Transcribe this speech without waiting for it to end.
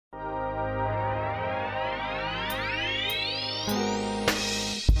Hi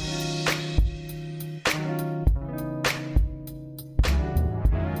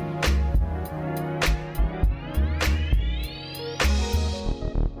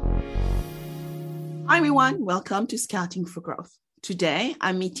everyone, welcome to Scouting for Growth. Today,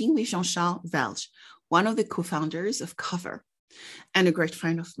 I'm meeting with Jean-Charles Velge, one of the co-founders of Cover and a great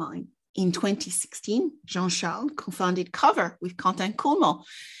friend of mine. In 2016, Jean-Charles co-founded Cover with Quentin Coulmont.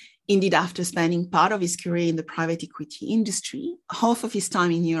 Indeed, after spending part of his career in the private equity industry, half of his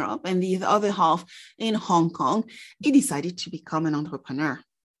time in Europe and the other half in Hong Kong, he decided to become an entrepreneur.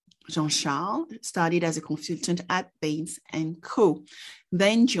 Jean-Charles started as a consultant at Bain & Co.,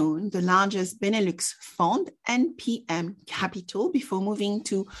 then joined the largest Benelux fund, NPM Capital, before moving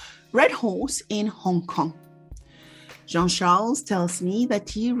to Red Horse in Hong Kong. Jean-Charles tells me that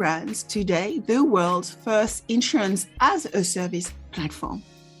he runs today the world's first insurance-as-a-service platform.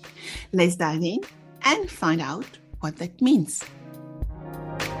 Let's dive in and find out what that means.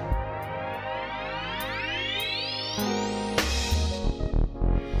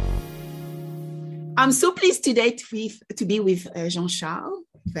 I'm so pleased today to be with Jean-Charles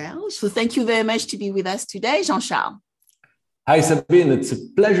Velge. So thank you very much to be with us today, Jean-Charles. Hi, Sabine. It's a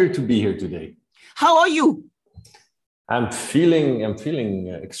pleasure to be here today. How are you? I'm feeling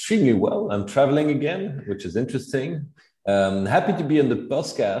extremely well. I'm traveling again, which is interesting. Happy to be on the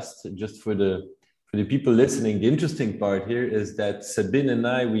podcast. Just for the people listening, the interesting part here is that Sabine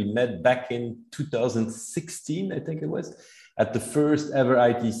and we met back in 2016, I think it was, at the first ever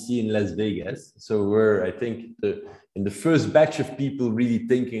ITC in Las Vegas. So we're, I think, in the first batch of people really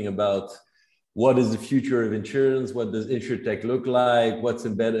thinking about what is the future of insurance, what does insurtech look like, what's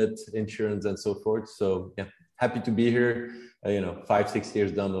embedded insurance, and so forth. So yeah, happy to be here. 5-6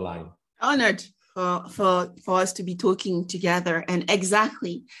 years down the line. Honored for us to be talking together, and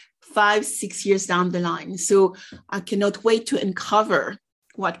exactly 5-6 years down the line. So I cannot wait to uncover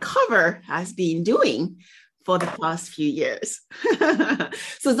what Cover has been doing for the past few years.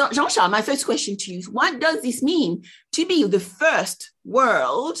 So Jean-Charles, my first question to you is, what does this mean to be the first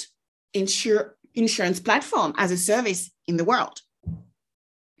world insurance platform as a service in the world?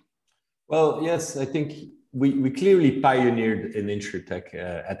 Well, yes, I think we clearly pioneered in insurtech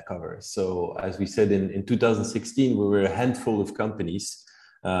at Cover. So as we said, in 2016, we were a handful of companies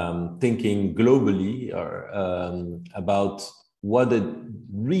thinking globally about what it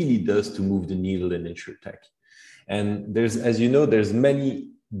really does to move the needle in insurtech. And there's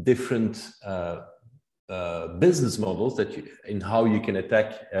many different business models in how you can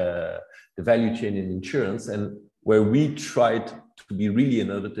attack the value chain in insurance. And where we tried to be really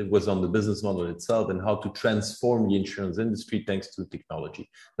innovative was on the business model itself and how to transform the insurance industry thanks to technology.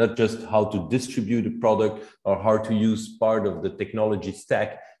 Not just how to distribute a product or how to use part of the technology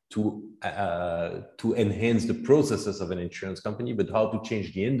stack to enhance the processes of an insurance company, but how to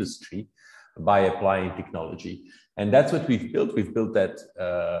change the industry by applying technology. And that's what we've built. We've built that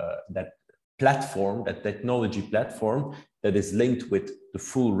platform, that technology platform that is linked with the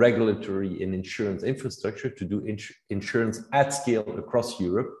full regulatory and insurance infrastructure to do insurance at scale across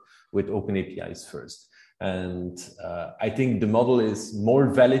Europe with open APIs first. And I think the model is more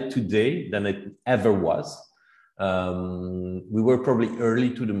valid today than it ever was. We were probably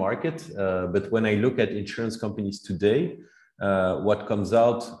early to the market, but when I look at insurance companies today, what comes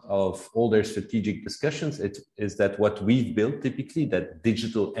out of all their strategic discussions is that what we've built, typically that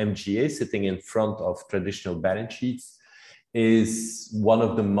digital MGA sitting in front of traditional balance sheets, is one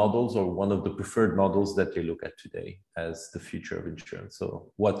of the models or one of the preferred models that they look at today as the future of insurance.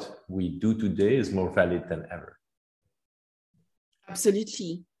 So what we do today is more valid than ever.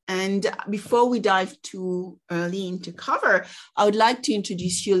 Absolutely. And before we dive too early into Cover, I would like to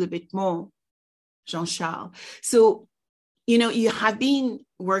introduce you a little bit more, Jean-Charles. So, you have been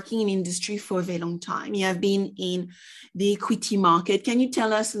working in industry for a very long time. You have been in the equity market. Can you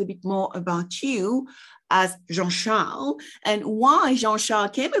tell us a little bit more about you as Jean-Charles and why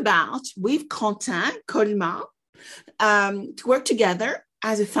Jean-Charles came about with Quentin Coulmont to work together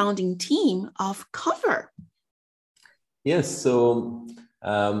as a founding team of Cover? Yes, so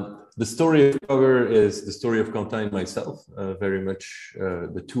the story of Cover is the story of Quentin and myself, very much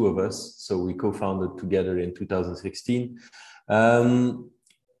the two of us. So we co-founded together in 2016.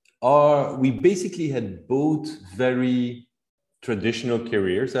 We basically had both very traditional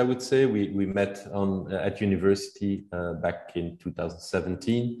careers, I would say. We met at university back in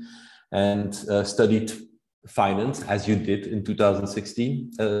 2017 and studied finance, as you did in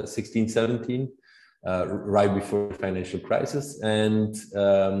 2017. Right before the financial crisis. And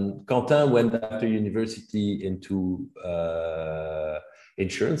Quentin went after university into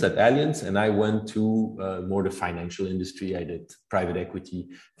insurance at Allianz, and I went to more the financial industry. I did private equity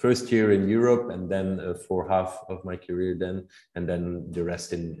first year in Europe, and then for half of my career then, and then the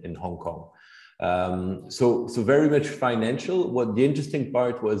rest in Hong Kong. So very much financial. What the interesting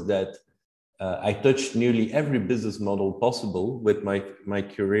part was that I touched nearly every business model possible with my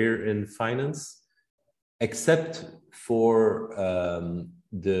career in finance, except for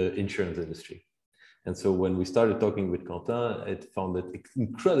the insurance industry. And so when we started talking with Quentin, it found it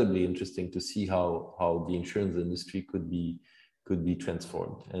incredibly interesting to see how the insurance industry could be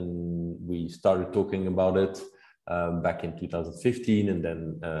transformed. And we started talking about it back in 2015, and then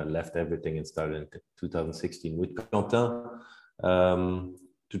left everything and started in 2016 with Quentin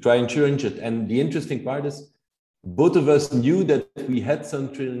to try and change it. And the interesting part is both of us knew that we had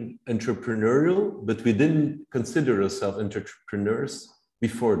something entrepreneurial, but we didn't consider ourselves entrepreneurs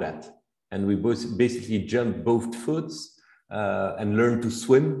before that. And we both basically jumped both foots and learned to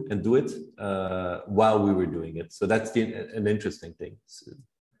swim and do it while we were doing it. So that's an interesting thing.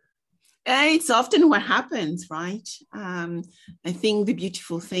 It's often what happens, right? I think the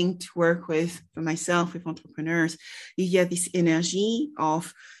beautiful thing to work with, for myself, with entrepreneurs, you get this energy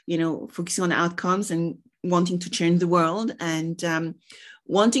of, focusing on outcomes and wanting to change the world, and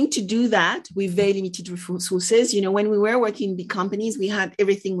wanting to do that with very limited resources. When we were working in big companies, we had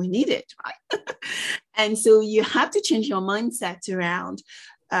everything we needed, right? And so you have to change your mindset around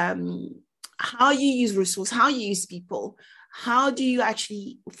how you use resources, how you use people. How do you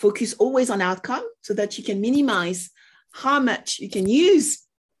actually focus always on outcome so that you can minimize how much you can use,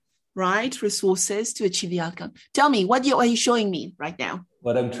 right, resources to achieve the outcome? Tell me, what are you showing me right now?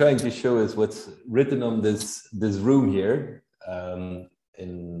 What I'm trying to show is what's written on this room here.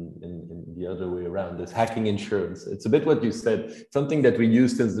 In the other way around, is hacking insurance. It's a bit what you said. Something that we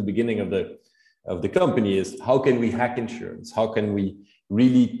use since the beginning of the company is, how can we hack insurance? How can we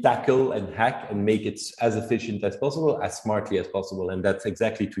really tackle and hack and make it as efficient as possible, as smartly as possible? And that's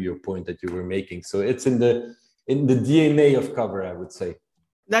exactly to your point that you were making. So it's in the DNA of Cover, I would say.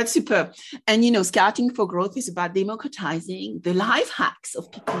 That's superb. And, Scouting for Growth is about democratizing the life hacks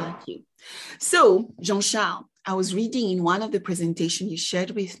of people like you. So, Jean-Charles, I was reading in one of the presentations you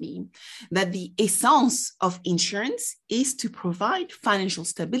shared with me that the essence of insurance is to provide financial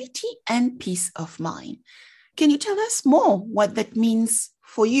stability and peace of mind. Can you tell us more what that means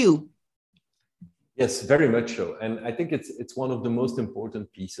for you? Yes, very much so. And I think it's one of the most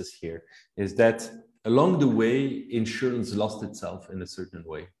important pieces here, is that along the way, insurance lost itself in a certain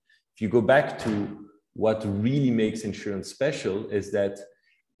way. If you go back to what really makes insurance special, is that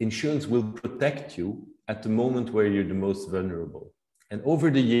insurance will protect you at the moment where you're the most vulnerable. And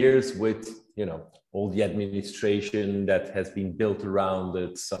over the years, with all the administration that has been built around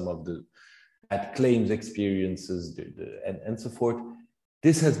it, some of the bad claims experiences, and so forth,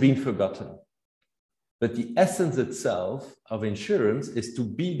 this has been forgotten. But the essence itself of insurance is to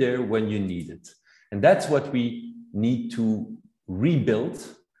be there when you need it. And that's what we need to rebuild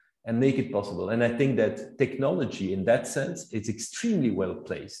and make it possible. And I think that technology in that sense is extremely well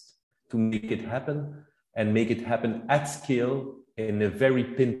placed to make it happen, and make it happen at scale in a very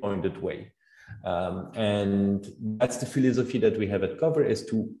pinpointed way. And that's the philosophy that we have at Cover, is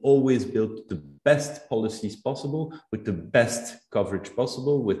to always build the best policies possible, with the best coverage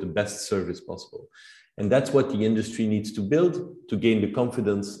possible, with the best service possible. And that's what the industry needs to build to gain the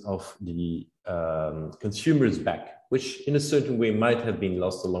confidence of the consumers back, which in a certain way might have been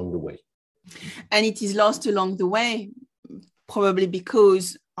lost along the way. And it is lost along the way, probably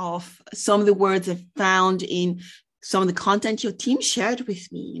because of some of the words I've found in some of the content your team shared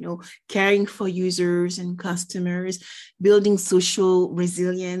with me, caring for users and customers, building social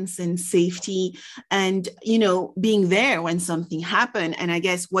resilience and safety, and, being there when something happened. And I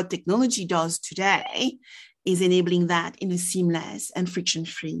guess what technology does today is enabling that in a seamless and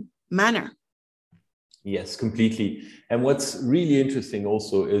friction-free manner. Yes, completely. And what's really interesting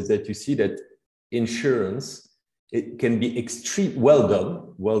also is that you see that insurance, it can be well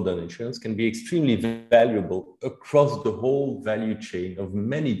done insurance can be extremely valuable across the whole value chain of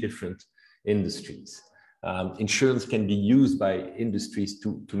many different industries. Insurance can be used by industries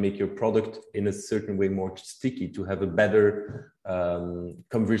to make your product in a certain way more sticky, to have a better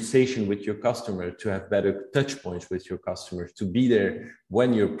conversation with your customer, to have better touch points with your customers, to be there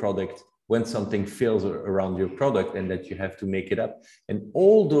when something fails around your product and that you have to make it up. And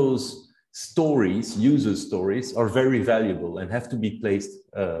all those stories, user stories, are very valuable and have to be placed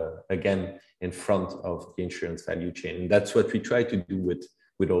again in front of the insurance value chain. And that's what we try to do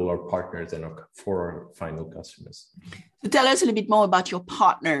with with all our partners and for our final customers. So tell us a little bit more about your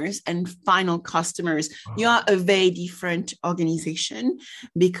partners and final customers. You are a very different organization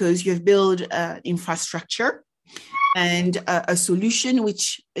because you've built infrastructure and a solution which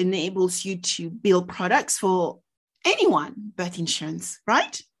enables you to build products for anyone but insurance,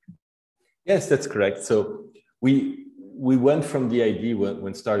 right? Yes, that's correct. So we went from the idea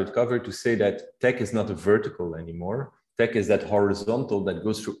when started Cover to say that tech is not a vertical anymore. Tech is that horizontal that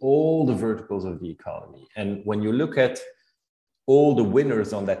goes through all the verticals of the economy. And when you look at all the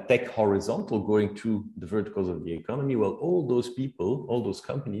winners on that tech horizontal going through the verticals of the economy, well, all those people, all those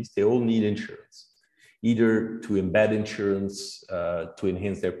companies, they all need insurance, either to embed insurance, to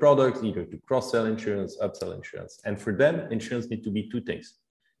enhance their products, either to cross-sell insurance, upsell insurance. And for them, insurance needs to be two things.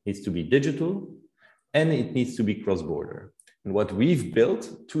 It needs to be digital and it needs to be cross-border. And what we've built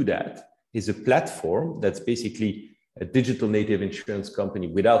to that is a platform that's basically a digital native insurance company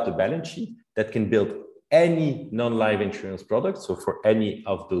without a balance sheet that can build any non-life insurance product, so for any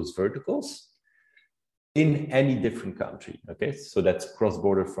of those verticals, in any different country. Okay, so that's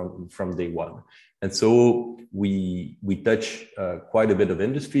cross-border from day one. And so we touch quite a bit of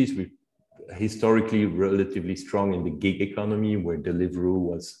industries. We historically relatively strong in the gig economy, where Deliveroo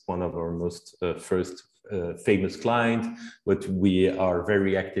was one of our most first famous clients, but we are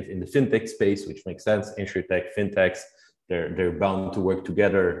very active in the fintech space, which makes sense. Insurtech, fintechs, they're bound to work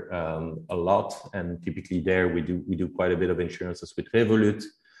together a lot, and typically there we do quite a bit of insurances with Revolut.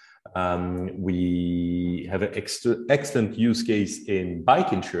 We have an excellent use case in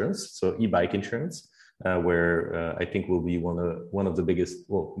bike insurance, so e-bike insurance, where I think we'll be one of the biggest,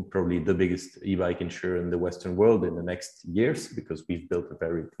 well, probably the biggest e-bike insurer in the Western world in the next years, because we've built a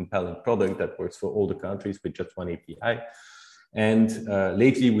very compelling product that works for all the countries with just one API. And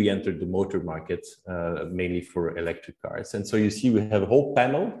lately we entered the motor market, mainly for electric cars. And so you see, we have a whole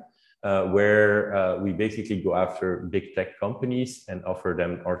panel where we basically go after big tech companies and offer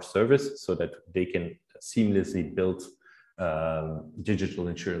them our service so that they can seamlessly build digital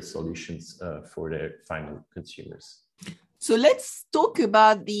insurance solutions for their final consumers. So let's talk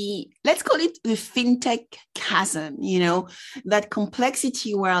about let's call it the fintech chasm, that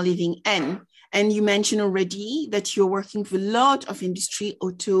complexity we're living in. And you mentioned already that you're working with a lot of industry,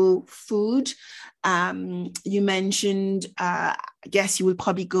 auto, food. You mentioned, I guess you will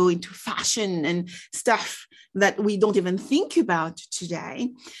probably go into fashion and stuff that we don't even think about today.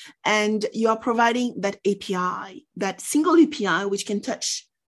 And you are providing that API, that single API, which can touch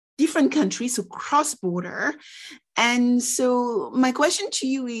different countries, so cross-border. And so my question to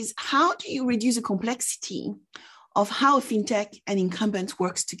you is, how do you reduce the complexity of how fintech and incumbents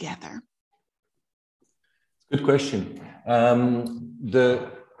works together? Good question.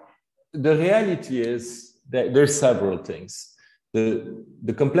 The reality is that there's several things.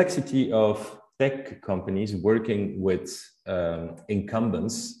 The complexity of tech companies working with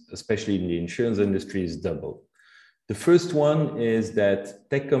incumbents, especially in the insurance industry, is double. The first one is that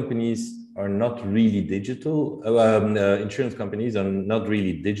tech companies are not really digital. Insurance companies are not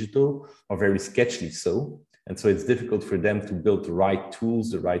really digital, or very sketchily so. And so it's difficult for them to build the right tools,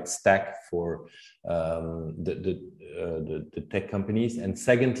 the right stack for the tech companies. And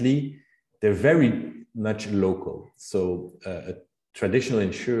secondly, they're very much local. So a traditional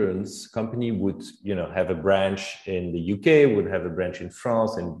insurance company would, have a branch in the UK, would have a branch in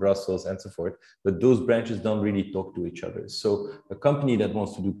France, in Brussels, and so forth. But those branches don't really talk to each other. So a company that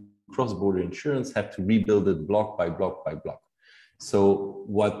wants to do cross-border insurance have to rebuild it block by block by block. So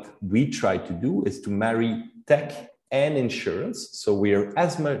what we try to do is to marry tech and insurance. So we are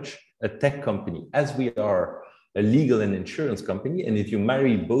as much a tech company as we are a legal and insurance company. And if you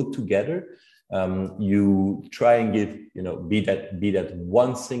marry both together, you try and give, be that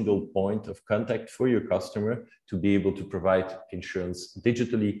one single point of contact for your customer to be able to provide insurance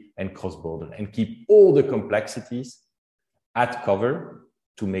digitally and cross-border, and keep all the complexities at cover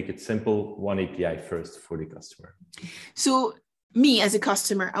to make it simple, one API first for the customer. So me as a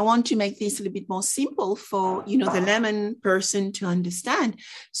customer, I want to make this a little bit more simple for, the layman person to understand.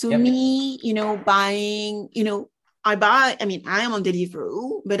 So yep. Me, buying, I am on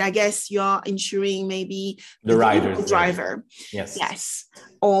Deliveroo, but I guess you're insuring maybe the driver. Yes. Yes.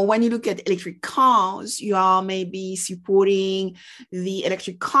 Or when you look at electric cars, you are maybe supporting the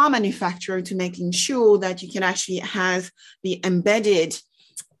electric car manufacturer to making sure that you can actually have the embedded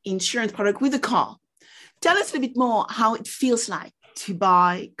insurance product with the car. Tell us a little bit more how it feels like to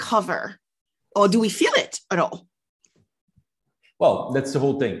buy cover, or do we feel it at all? Well, that's the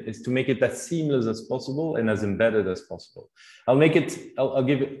whole thing, is to make it as seamless as possible and as embedded as possible. I'll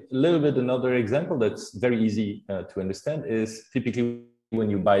give it a little bit another example that's very easy to understand, is typically when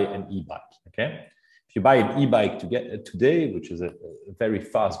you buy an e-bike, okay? If you buy an e-bike today, which is a very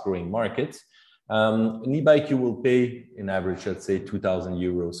fast-growing market, an e-bike you will pay in average, let's say 2,000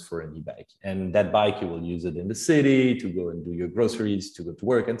 euros for an e-bike. And that bike, you will use it in the city to go and do your groceries, to go to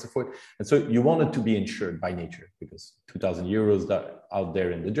work and so forth. And so you want it to be insured by nature because 2,000 euros out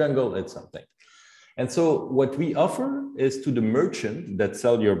there in the jungle, it's something. And so what we offer is to the merchant that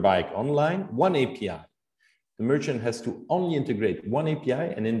sell your bike online, one API. The merchant has to only integrate one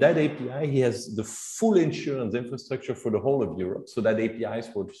API, and in that API, he has the full insurance infrastructure for the whole of Europe. So that API is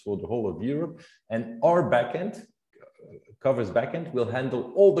for the whole of Europe, and our backend, Cover's backend, will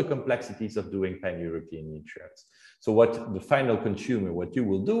handle all the complexities of doing pan-European insurance. So what the final consumer, what you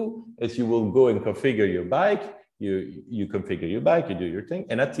will do is you will go and configure your bike, you configure your bike, you do your thing,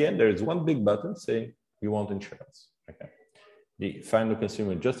 and at the end, there is one big button saying you want insurance. Okay. The final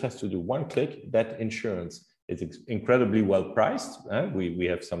consumer just has to do one click, that insurance. It's incredibly well priced. We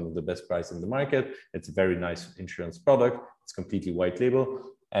have some of the best price in the market. It's a very nice insurance product. It's completely white label.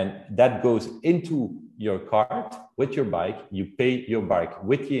 And that goes into your cart with your bike. You pay your bike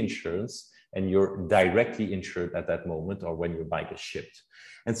with the insurance and you're directly insured at that moment or when your bike is shipped.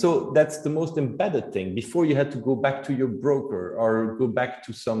 And so that's the most embedded thing. Before you had to go back to your broker or go back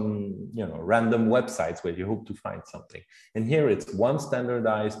to some random websites where you hope to find something. And here it's one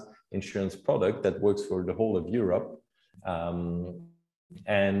standardized insurance product that works for the whole of Europe,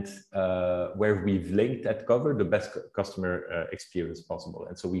 and where we've linked at Cover the best customer experience possible.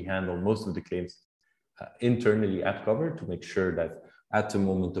 And so we handle most of the claims internally at Cover to make sure that at the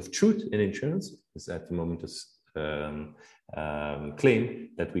moment of truth in insurance, is at the moment of claim,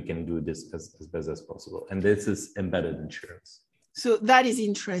 that we can do this as best as possible. And this is embedded insurance. So that is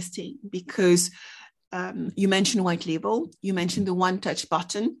interesting because you mentioned white label, you mentioned the one-touch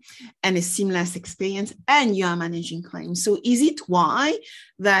button and a seamless experience, and you are managing claims. So is it why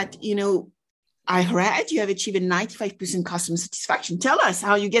that, I read you have achieved a 95% customer satisfaction? Tell us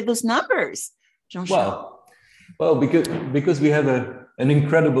how you get those numbers, Jean-Charles. Well, because we have an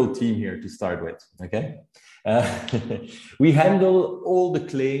incredible team here to start with, okay? We handle all the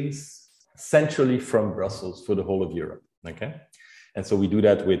claims centrally from Brussels for the whole of Europe, okay? And so we do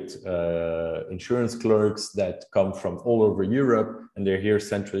that with insurance clerks that come from all over Europe, and they're here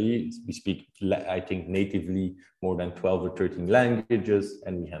centrally. We speak, I think, natively more than 12 or 13 languages,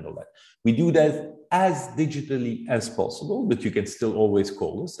 and we handle that. We do that as digitally as possible, but you can still always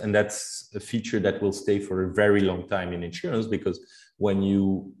call us. And that's a feature that will stay for a very long time in insurance, because when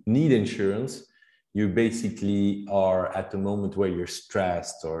you need insurance, you basically are at the moment where you're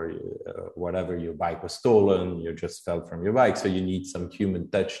stressed or whatever, your bike was stolen, you just fell from your bike. So you need some human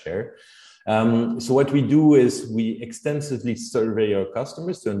touch there. So what we do is we extensively survey our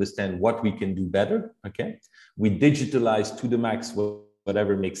customers to understand what we can do better. Okay. We digitalize to the max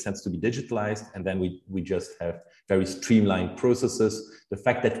whatever makes sense to be digitalized. And then we just have very streamlined processes. The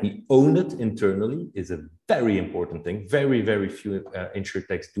fact that we own it internally is a very important thing. Very, very few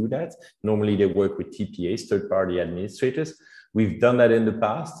insurtechs do that. Normally they work with TPAs, third-party administrators. We've done that in the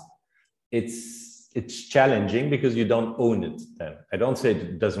past. It's challenging because you don't own it then. I don't say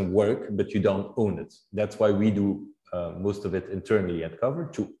it doesn't work, but you don't own it. That's why we do most of it internally at Cover,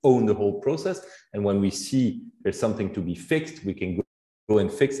 to own the whole process. And when we see there's something to be fixed, we can go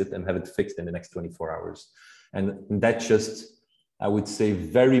and fix it and have it fixed in the next 24 hours. And that's just, I would say,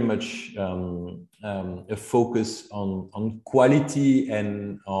 very much a focus on quality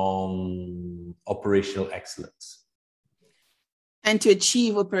and on operational excellence. And to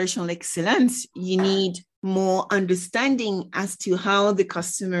achieve operational excellence, you need more understanding as to how the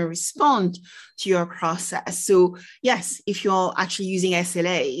customer responds to your process. So yes, if you're actually using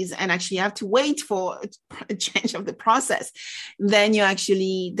SLAs and actually have to wait for a change of the process, then you're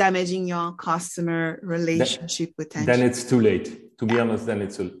actually damaging your customer relationship potentially. Then it's too late. To be honest, then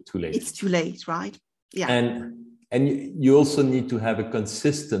it's too late. It's too late, right? Yeah. And you also need to have a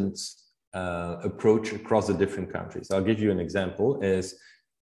consistent approach across the different countries. I'll give you an example. Is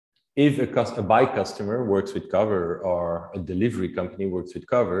if a bike customer works with Cover or a delivery company works with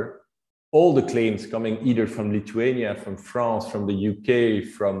Cover, all the claims coming either from Lithuania, from France, from the UK,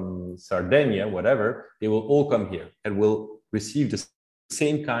 from Sardinia, whatever, they will all come here and will receive the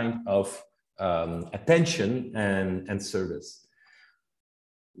same kind of attention and service.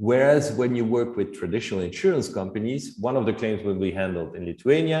 Whereas when you work with traditional insurance companies, one of the claims will be handled in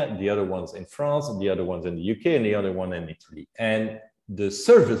Lithuania, the other one's in France, and the other one's in the UK, and the other one in Italy. And the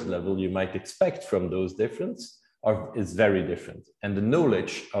service level you might expect from those is very different. And the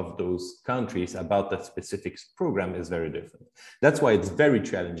knowledge of those countries about that specific program is very different. That's why it's very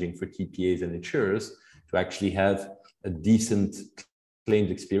challenging for TPAs and insurers to actually have a decent claims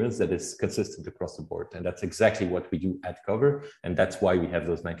experience that is consistent across the board. And that's exactly what we do at Cover. And that's why we have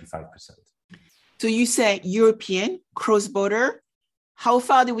those 95%. So you say European, cross-border. How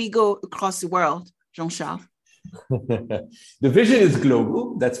far do we go across the world, Jean-Charles? The vision is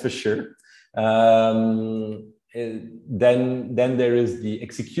global, that's for sure. Then there is the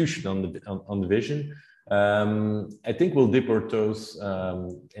execution on the vision. I think we'll dip our toes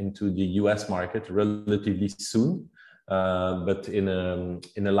into the US market relatively soon, but in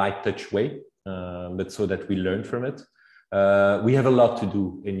a light touch way, but so that we learn from it. We have a lot to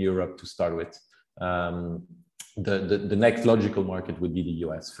do in Europe to start with. The next logical market would be the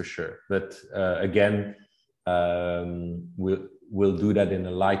US for sure, but again, we'll do that in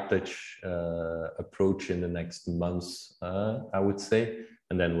a light touch approach in the next months, I would say,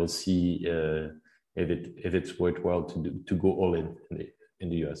 and then we'll see if it's worthwhile to go all in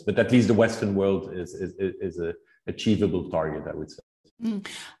the US. But at least the Western world is a achievable target, I would say.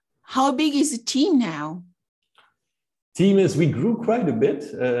 How big is the team now? We grew quite a bit.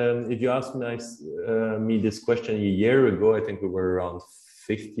 If you asked me this question a year ago, I think we were around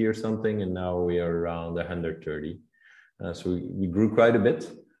 50 or something, and now we are around 130. So we grew quite a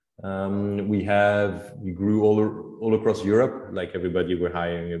bit. We grew all across Europe, like everybody. We're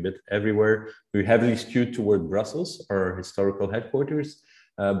hiring a bit everywhere. We're heavily skewed toward Brussels, our historical headquarters,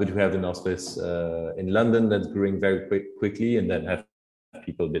 but we have an office in London that's growing very quickly, and then have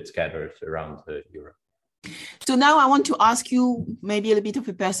people a bit scattered around Europe. So now I want to ask you maybe a little bit of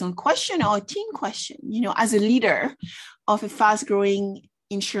a personal question or a team question. As a leader of a fast-growing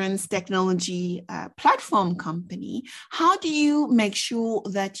insurance technology platform company, how do you make sure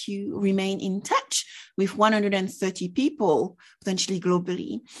that you remain in touch with 130 people, potentially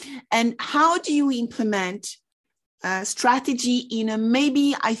globally? And how do you implement strategy in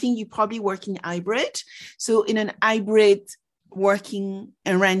I think you probably work in hybrid, so in an hybrid working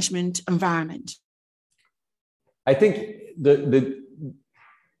arrangement environment? I think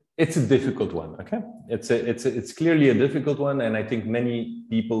it's a difficult one. Okay, it's clearly a difficult one, and I think many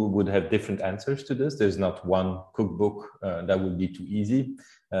people would have different answers to this. There's not one cookbook that would be too easy.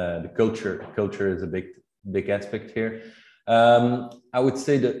 The culture is a big aspect here. I would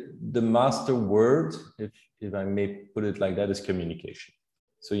say that the master word, if I may put it like that, is communication.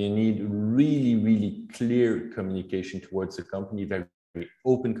 So you need really, really clear communication towards the company, very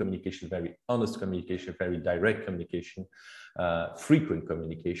open communication, very honest communication, very direct communication, frequent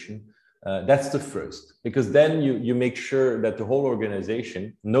communication. That's the first, because then you make sure that the whole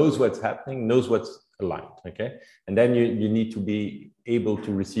organization knows what's happening, knows what's aligned, okay? And then you need to be able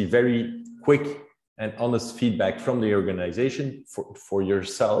to receive very quick and honest feedback from the organization for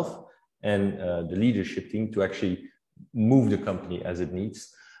yourself and the leadership team to actually move the company as it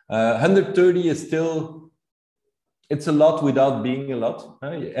needs. 130 is still... It's a lot without being a lot.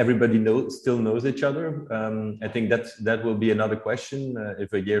 Everybody still knows each other. I think that will be another question.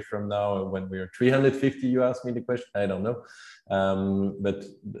 If a year from now, when we're 350, you ask me the question, I don't know.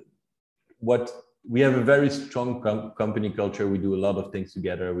 But we have a very strong company culture. We do a lot of things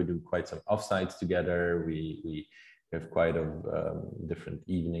together. We do quite some offsites together. We have quite different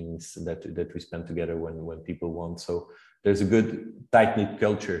evenings that we spend together when people want. So there's a good tight-knit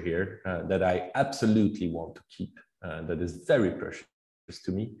culture here that I absolutely want to keep. That is very precious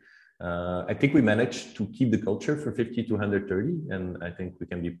to me. I think we managed to keep the culture for 50 to 130, and I think we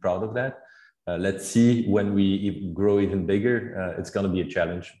can be proud of that. Let's see when we grow even bigger. It's going to be a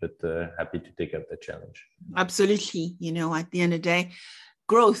challenge, but happy to take up that challenge. Absolutely. At the end of the day,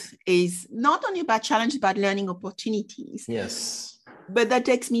 growth is not only about challenge, but learning opportunities. Yes. But that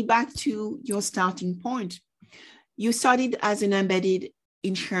takes me back to your starting point. You started as an embedded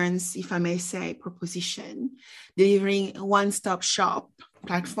insurance, if I may say, proposition, delivering a one-stop shop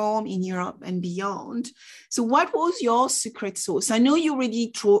platform in Europe and beyond. So what was your secret sauce? I know you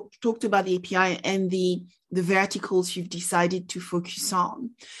already talked about the API and the verticals you've decided to focus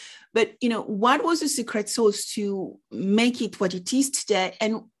on, but what was the secret sauce to make it what it is today?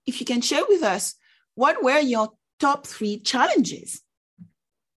 And if you can share with us, what were your top 3 challenges?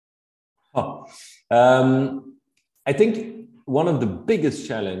 I think one of the biggest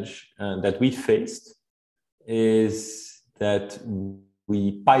challenge that we faced is that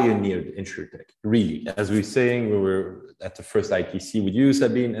we pioneered InsurTech, really. As we were saying, we were at the first ITC with you,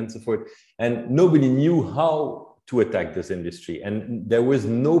 Sabine, and so forth, and nobody knew how to attack this industry, and there was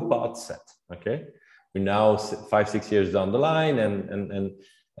no path set, okay? We're now 5-6 years down the line,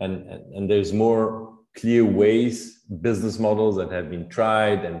 and there's more clear ways, business models that have been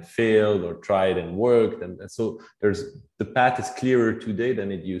tried and failed or tried and worked. And so the path is clearer today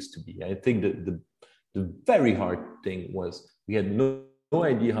than it used to be. I think that the very hard thing was we had no no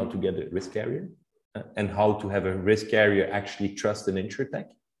idea how to get a risk carrier and how to have a risk carrier actually trust an insurtech.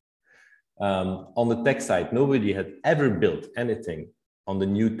 On the tech side, nobody had ever built anything on the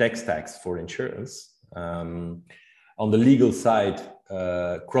new tech stacks for insurance. On the legal side,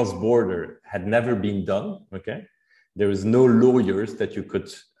 cross-border had never been done, okay? There was no lawyers that you could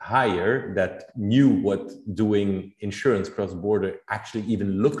hire that knew what doing insurance cross-border actually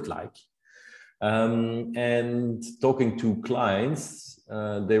even looked like. And talking to clients,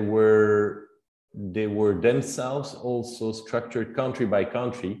 they were themselves also structured country by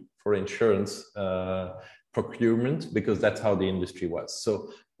country for insurance procurement, because that's how the industry was. So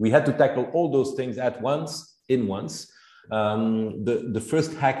we had to tackle all those things at once, in once. The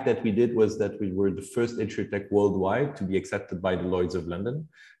first hack that we did was that we were the first insurtech worldwide to be accepted by the Lloyd's of London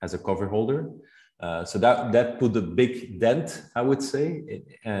as a cover holder. So that put a big dent, I would say,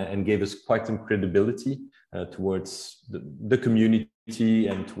 and gave us quite some credibility towards the community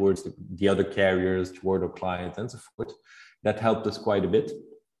and towards the other carriers, toward our clients and so forth. That helped us quite a bit.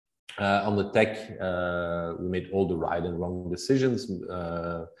 On the tech, we made all the right and wrong decisions,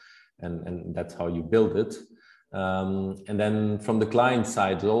 and that's how you build it. And then from the client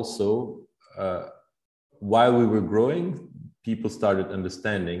side also, while we were growing, people started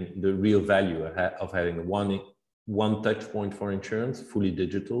understanding the real value of having a one touch point for insurance, fully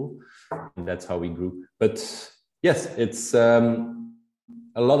digital, and that's how we grew. But yes, it's a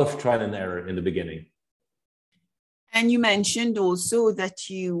lot of trial and error in the beginning. And you mentioned also that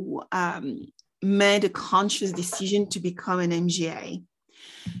you made a conscious decision to become an MGA.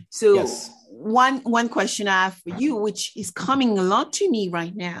 So yes. One question I have for you, which is coming a lot to me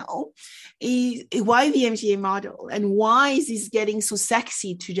right now, is why the MGA model, and why is this getting so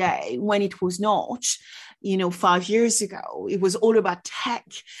sexy today when it was not? 5 years ago, it was all about tech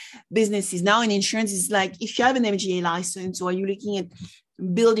businesses. Now in insurance, it's like, if you have an MGA license, or you're looking at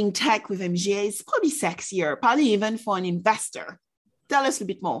building tech with MGA, it's probably sexier, probably even for an investor. Tell us a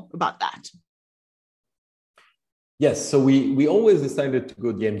bit more about that. Yes, so we always decided to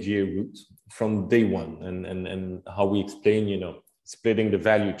go the MGA route from day one, and how we explain, splitting the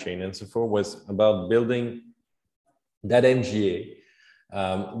value chain and so forth was about building that MGA.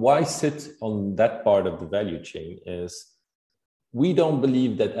 Why sit on that part of the value chain is we don't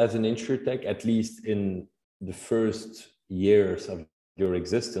believe that as an insurtech, at least in the first years of your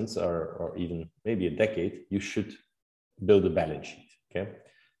existence, or even maybe a decade, you should build a balance sheet, okay?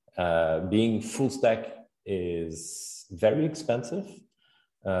 Being full stack is very expensive,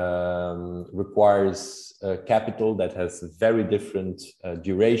 requires capital that has very different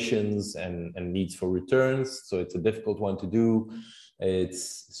durations and needs for returns. So it's a difficult one to do.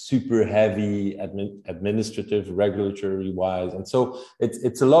 It's super heavy administrative, regulatory wise. And so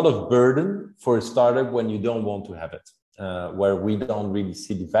it's a lot of burden for a startup when you don't want to have it, where we don't really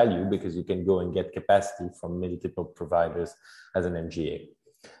see the value, because you can go and get capacity from multiple providers as an MGA.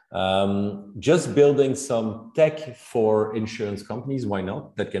 Just building some tech for insurance companies, why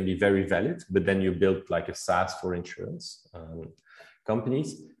not? That can be very valid, but then you build like a SaaS for insurance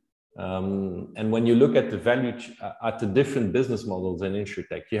companies. And when you look at the value, at the different business models in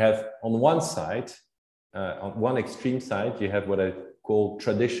insurtech, you have on one side, on one extreme side, you have what I call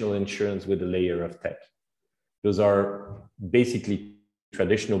traditional insurance with a layer of tech. Those are basically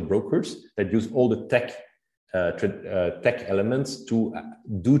traditional brokers that use all the tech elements to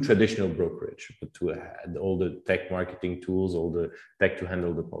do traditional brokerage, but to add all the tech marketing tools, all the tech to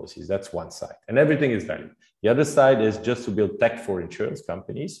handle the policies. That's one side, and everything is valid. The other side is just to build tech for insurance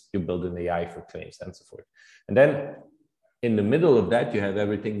companies. You build an AI for claims and so forth. And then in the middle of that, you have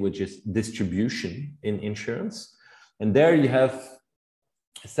everything which is distribution in insurance. And there you have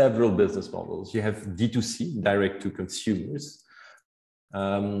several business models. You have D2C, direct to consumers,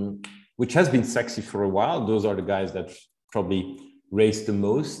 which has been sexy for a while. Those are the guys that probably raised the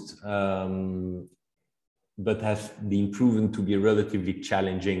most, but have been proven to be relatively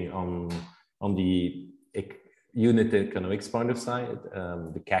challenging on the unit economics point of side.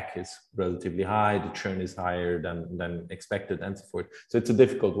 The CAC is relatively high, the churn is higher than expected, and so forth. So it's a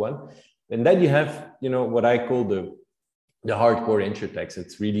difficult one. And then you have, what I call the hardcore insurtechs.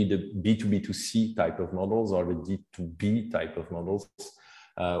 It's really the B2B2C type of models, or the D2B type of models,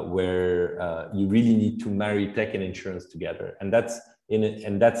 where you really need to marry tech and insurance together. And that's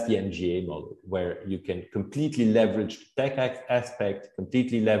the MGA model, where you can completely leverage the tech aspect,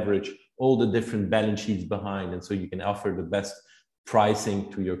 completely leverage all the different balance sheets behind. And so you can offer the best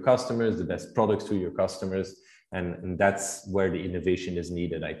pricing to your customers, the best products to your customers. And that's where the innovation is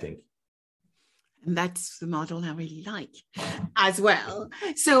needed, I think. And that's the model I really like as well.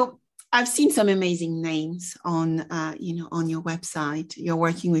 So I've seen some amazing names on, on your website. You're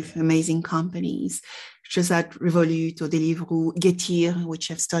working with amazing companies, such as Revolut or Deliveroo, Getir,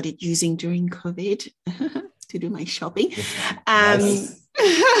 which I've started using during COVID to do my shopping. Nice.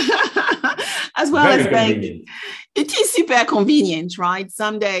 As well Very as convenient. It is super convenient, right?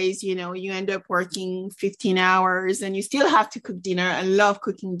 Some days, you end up working 15 hours and you still have to cook dinner. I love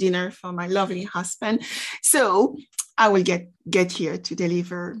cooking dinner for my lovely husband. So I will get here to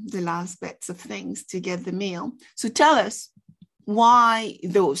deliver the last bits of things to get the meal. So tell us, why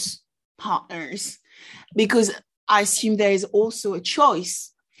those partners? Because I assume there is also a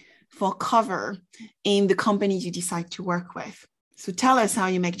choice for cover in the companies you decide to work with. So tell us how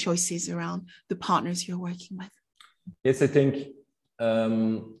you make choices around the partners you're working with. Yes, I think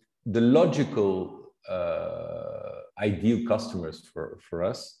the logical ideal customers for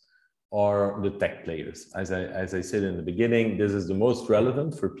us are the tech players. As I said in the beginning, this is the most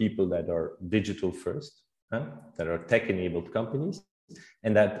relevant for people that are digital first, that are tech-enabled companies,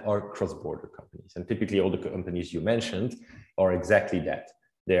 and that are cross-border companies. And typically all the companies you mentioned are exactly that.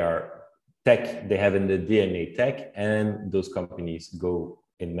 They are tech, they have in the DNA tech, and those companies go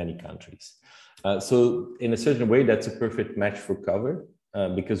in many countries. So in a certain way, that's a perfect match for Cover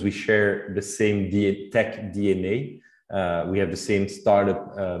because we share the same tech DNA. We have the same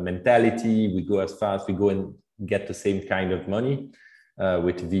startup mentality. We go as fast, we go and get the same kind of money.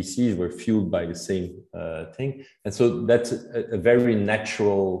 With VCs, we're fueled by the same thing. And so that's a very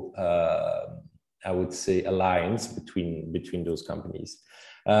natural, I would say, alliance between those companies.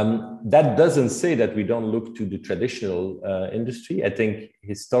 That doesn't say that we don't look to the traditional industry. I think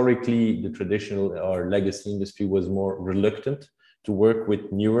historically, the traditional or legacy industry was more reluctant to work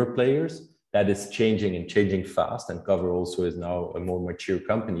with newer players. That is changing and changing fast. And Cover also is now a more mature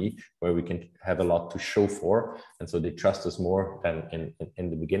company where we can have a lot to show for. And so they trust us more than in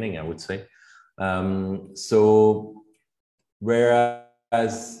the beginning, I would say. So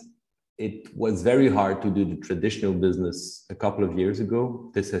whereas it was very hard to do the traditional business a couple of years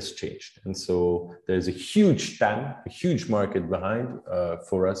ago, this has changed. And so there's a huge TAM, a huge market behind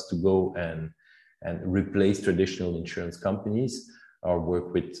for us to go and replace traditional insurance companies or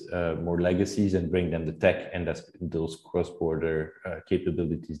work with more legacies and bring them the tech and those cross-border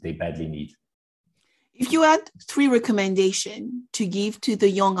capabilities they badly need. If you had 3 recommendations to give to the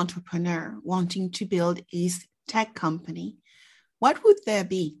young entrepreneur wanting to build his tech company, what would there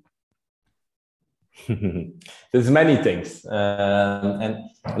be? There's many things, and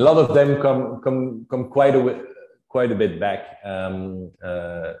a lot of them come quite a bit back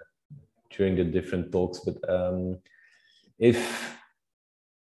during the different talks. But if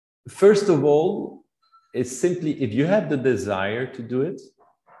first of all, it's simply if you have the desire to do it,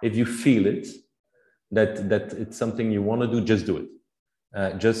 if you feel it, that it's something you want to do, just do it.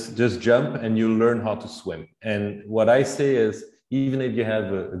 Just jump and you'll learn how to swim. And what I say is, even if you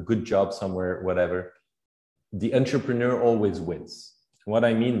have a good job somewhere, whatever, the entrepreneur always wins. What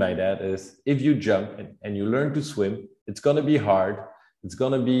I mean by that is if you jump and you learn to swim, it's going to be hard. It's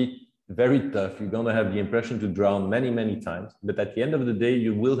going to be very tough. You're going to have the impression to drown many, many times. But at the end of the day,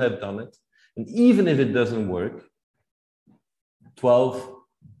 you will have done it. And even if it doesn't work,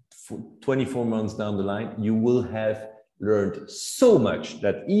 24 months down the line, you will have learned so much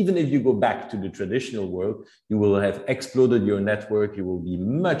that even if you go back to the traditional world, you will have exploded your network. You will be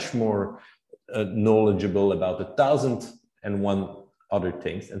much more knowledgeable about 1,001 other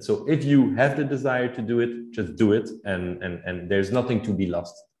things. And so if you have the desire to do it, just do it. And there's nothing to be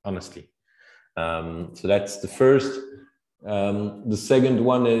lost, honestly. So that's the first. The second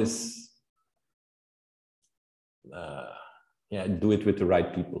one is, do it with the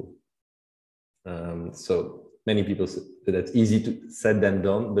right people. So many people say that it's easy to said than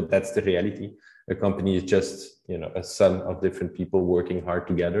done, but that's the reality. A company is just, a sum of different people working hard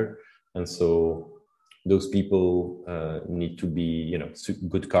together. And so those people need to be,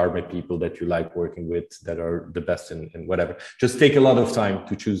 good karma people that you like working with, that are the best in whatever. Just take a lot of time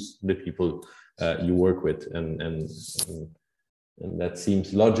to choose the people you work with. And that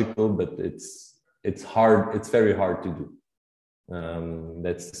seems logical, but it's hard. It's very hard to do.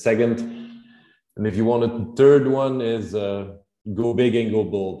 That's the second. And if you want a third one is go big and go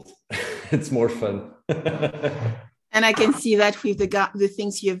bold. It's more fun. And I can see that with the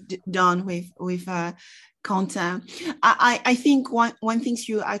things you've done with Quentin. I think one thing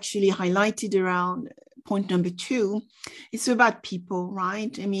you actually highlighted around point number 2, it's about people,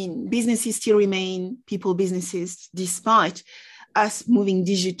 right? I mean, businesses still remain people businesses despite us moving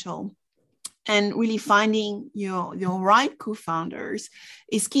digital. And really finding your right co-founders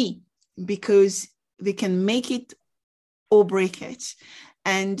is key, because they can make it or break it.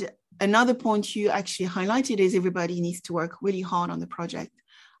 And another point you actually highlighted is everybody needs to work really hard on the project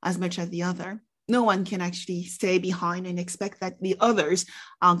as much as the other. No one can actually stay behind and expect that the others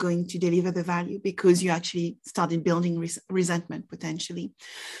are going to deliver the value because you actually started building resentment potentially.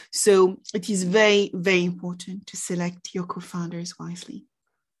 So it is very, very important to select your co-founders wisely.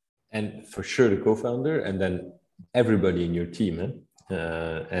 And for sure the co-founder, and then everybody in your team.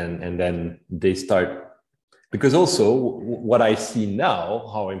 And then they start, because also what I see now,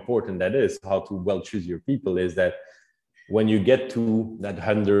 how important that is, how to well choose your people, is that when you get to that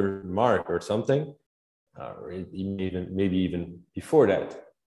 100 mark or something, or maybe even before that,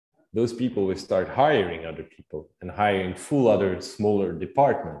 those people will start hiring other people and hiring full other smaller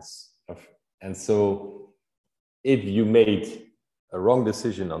departments. And so if you made a wrong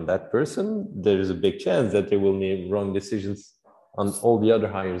decision on that person, there is a big chance that they will make wrong decisions on all the other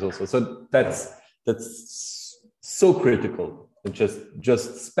hires also. So that's so critical.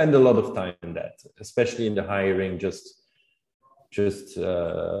 Just spend a lot of time in that, especially in the hiring.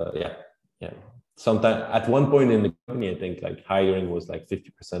 Yeah. Sometimes at one point in the company, I think like hiring was like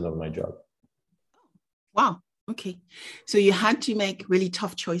 50% of my job. Wow. Okay. So you had to make really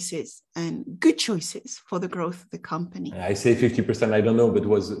tough choices and good choices for the growth of the company. I say 50%, I don't know, but it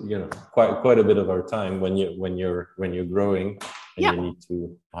was, quite a bit of our time when you're growing and you need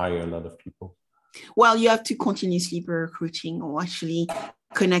to hire a lot of people. Well, you have to continuously be recruiting or actually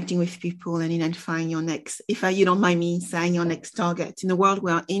connecting with people and identifying your next, if you don't mind me saying, your next target. In the world we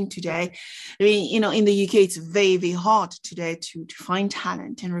are in today, I mean, in the UK, it's very, very hard today to find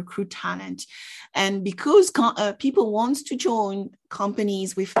talent and recruit talent. And because people want to join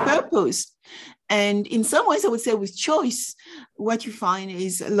companies with purpose, and in some ways, I would say with choice, what you find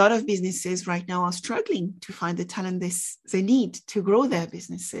is a lot of businesses right now are struggling to find the talent they need to grow their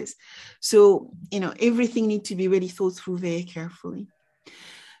businesses. So, everything needs to be really thought through very carefully.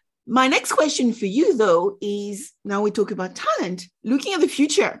 My next question for you, though, is now we talk about talent. Looking at the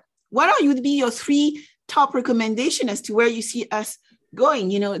future, what would be your 3 top recommendations as to where you see us going?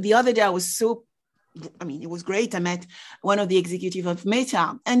 The other day it was great. I met one of the executives of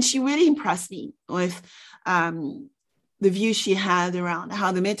Meta, and she really impressed me with the view she had around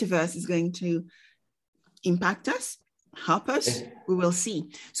how the metaverse is going to impact us, help us. We will see.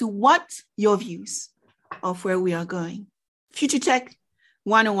 So what's your views of where we are going? Future Tech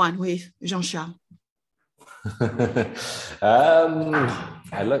 101 with Jean-Charles.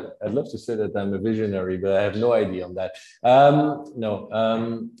 I'd love to say that I'm a visionary, but I have no idea on that.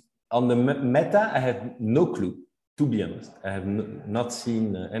 On the Meta, I have no clue, to be honest. I have not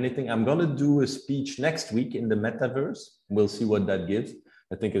seen anything. I'm going to do a speech next week in the metaverse. We'll see what that gives.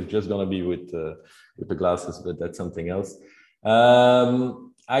 I think it's just going to be with the glasses, but that's something else.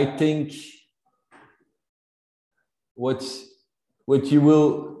 I think what you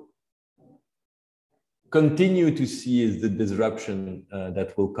will continue to see is the disruption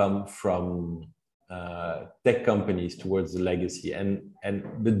that will come from tech companies towards the legacy, and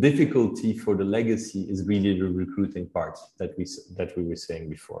the difficulty for the legacy is really the recruiting part that we were saying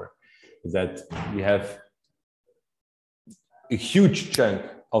before, is that we have a huge chunk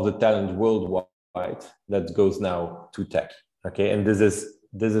of the talent worldwide that goes now to tech. Okay, and this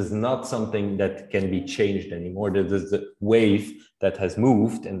is not something that can be changed anymore. This is the wave that has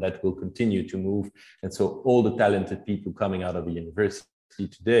moved and that will continue to move, and so all the talented people coming out of the university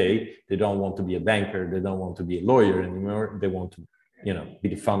today, they don't want to be a banker, they don't want to be a lawyer anymore, they want to be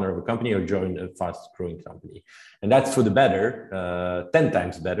the founder of a company or join a fast growing company, and that's for the better, 10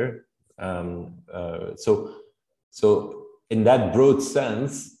 times better. So in that broad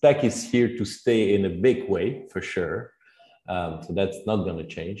sense, tech is here to stay in a big way for sure. So that's not going to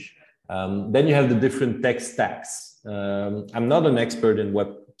change. Then you have the different tech stacks. I'm not an expert in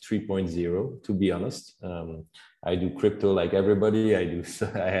Web 3.0, to be honest. I do crypto like everybody.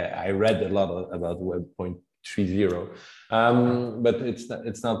 I read a lot about Web 3.0, but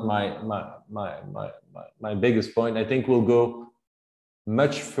it's not my biggest point. I think we'll go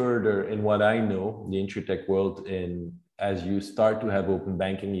much further in what I know, the insurtech world. As you start to have open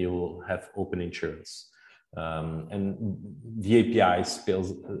banking, you will have open insurance. And the APIs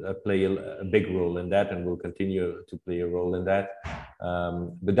play a big role in that, and will continue to play a role in that.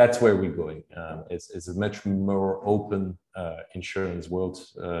 But that's where we're going. It's a much more open insurance world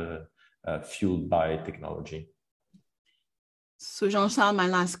fueled by technology. So Jean-Charles, my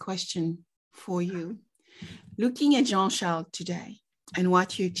last question for you. Looking at Jean-Charles today and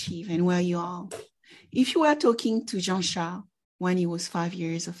what you achieve and where you are, if you were talking to Jean-Charles when he was 5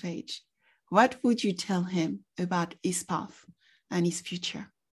 years of age, what would you tell him about his path and his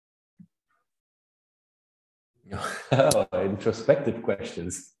future? Oh, introspective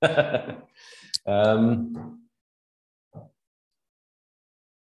questions.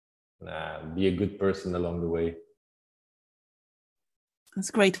 Be a good person along the way.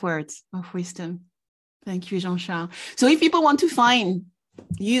 That's great words of wisdom. Thank you, Jean-Charles. So if people want to find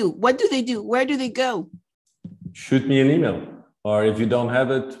you, what do they do? Where do they go? Shoot me an email. Or if you don't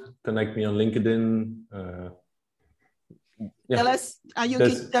have it, connect me on LinkedIn. Tell us,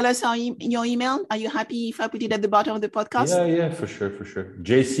 tell us your email? Are you happy if I put it at the bottom of the podcast? Yeah, for sure.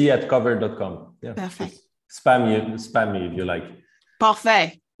 jc@cover.com. Yeah, perfect. Spam me if you like.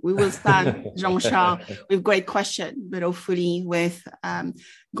 Parfait. We will spam Jean-Charles with great questions, but hopefully with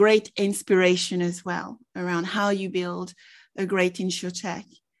great inspiration as well around how you build a great insurtech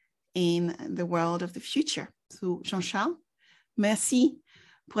in the world of the future. So, Jean-Charles, merci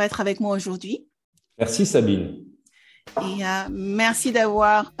pour être avec moi aujourd'hui. Merci, Sabine. Et merci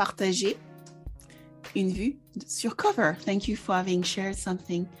d'avoir partagé une vue sur Cover. Thank you for having shared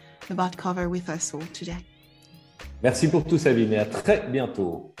something about Cover with us all today. Merci pour tout, Sabine, et à très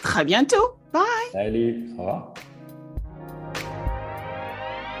bientôt. Très bientôt. Bye. Salut. Au revoir.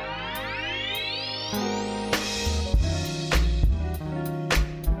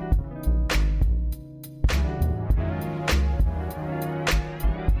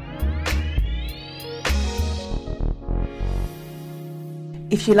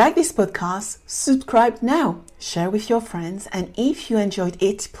 If you like this podcast, subscribe now, share with your friends, and if you enjoyed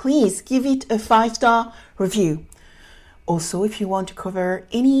it, please give it a 5-star review. Also, if you want to cover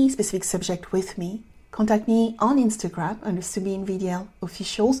any specific subject with me, contact me on Instagram under Sabine VDL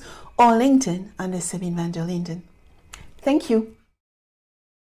Officials or LinkedIn under Sabine van der Linden. Thank you.